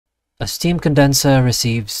A steam condenser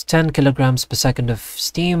receives 10 kilograms per second of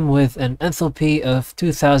steam with an enthalpy of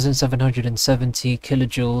 2770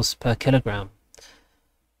 kilojoules per kilogram.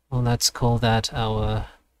 Well, let's call that our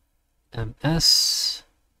MS.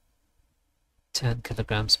 10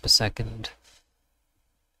 kilograms per second.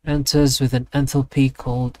 Enters with an enthalpy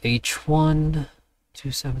called H1,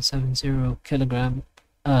 2770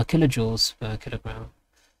 kilojoules per kilogram.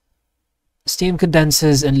 Steam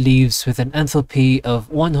condenses and leaves with an enthalpy of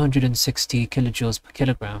 160 kilojoules per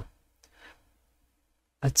kilogram.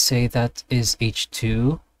 Let's say that is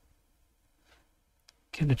H2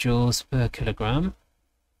 kilojoules per kilogram.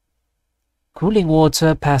 Cooling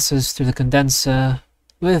water passes through the condenser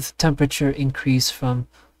with temperature increase from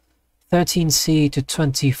 13C to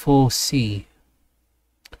 24C.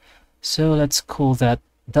 So let's call that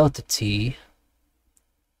delta T,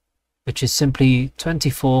 which is simply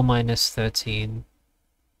 24 minus 13,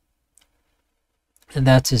 and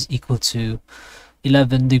that is equal to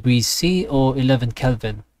 11 degrees C or 11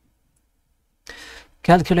 Kelvin.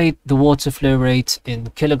 Calculate the water flow rate in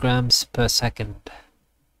kilograms per second.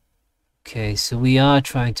 Okay, so we are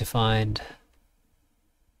trying to find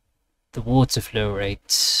the water flow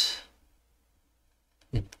rate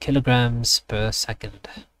in kilograms per second.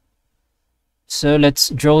 So let's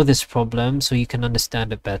draw this problem so you can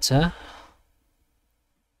understand it better.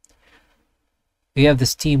 We have the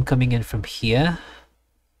steam coming in from here.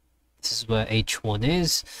 This is where H1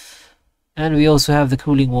 is. And we also have the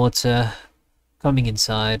cooling water coming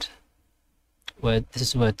inside, where this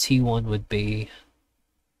is where T1 would be.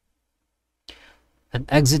 And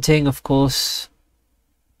exiting, of course,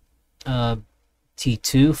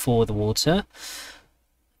 T2 for the water.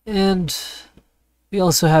 And we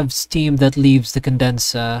also have steam that leaves the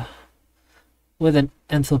condenser with an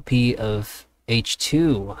enthalpy of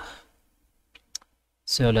H2.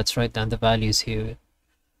 So let's write down the values here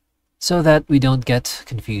so that we don't get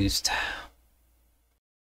confused.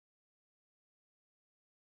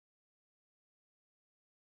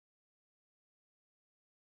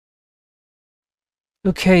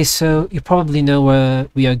 Okay, so you probably know where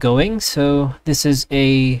we are going. So this is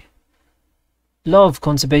a law of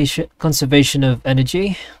conservation of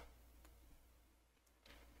energy.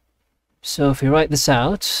 So if we write this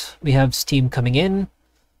out, we have steam coming in,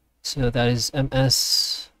 so that is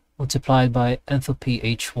MS multiplied by enthalpy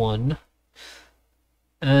H1,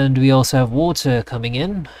 and we also have water coming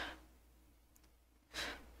in.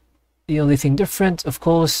 The only thing different, of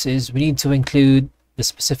course, is we need to include the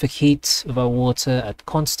specific heat of our water at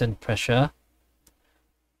constant pressure.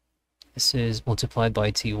 This is multiplied by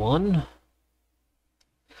T1.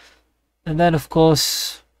 And then, of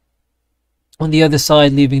course, on the other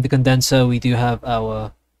side, leaving the condenser, we do have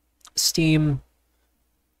our steam,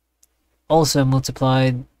 also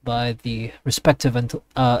multiplied by the respective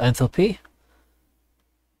enthalpy.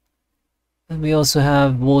 And we also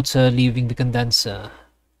have water leaving the condenser.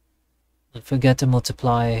 Don't forget to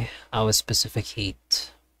multiply our specific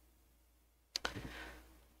heat.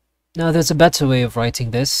 Now, there's a better way of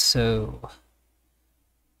writing this, so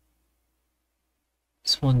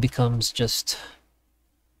this one becomes just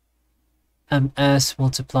MS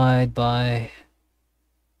multiplied by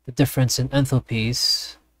the difference in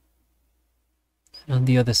enthalpies. And on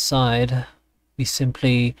the other side, we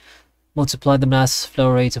simply multiply the mass flow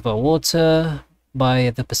rate of our water by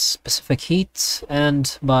the specific heat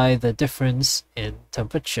and by the difference in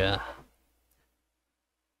temperature.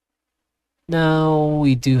 Now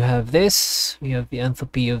we do have this. We have the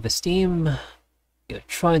enthalpy of the steam. We are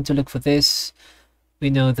trying to look for this. We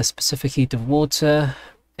know the specific heat of water,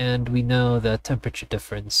 and we know the temperature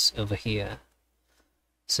difference over here.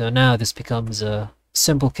 So now this becomes a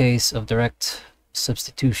simple case of direct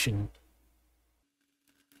substitution.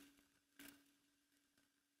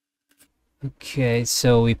 Okay,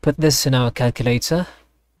 so we put this in our calculator.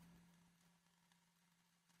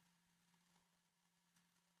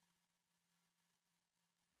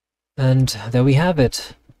 And there we have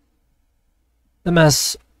it. The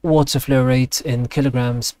mass water flow rate in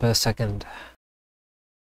kilograms per second.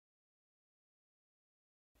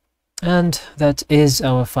 And that is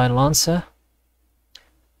our final answer.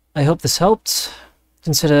 I hope this helped.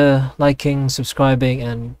 Consider liking, subscribing,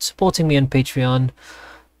 and supporting me on Patreon.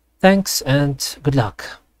 Thanks and good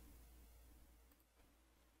luck.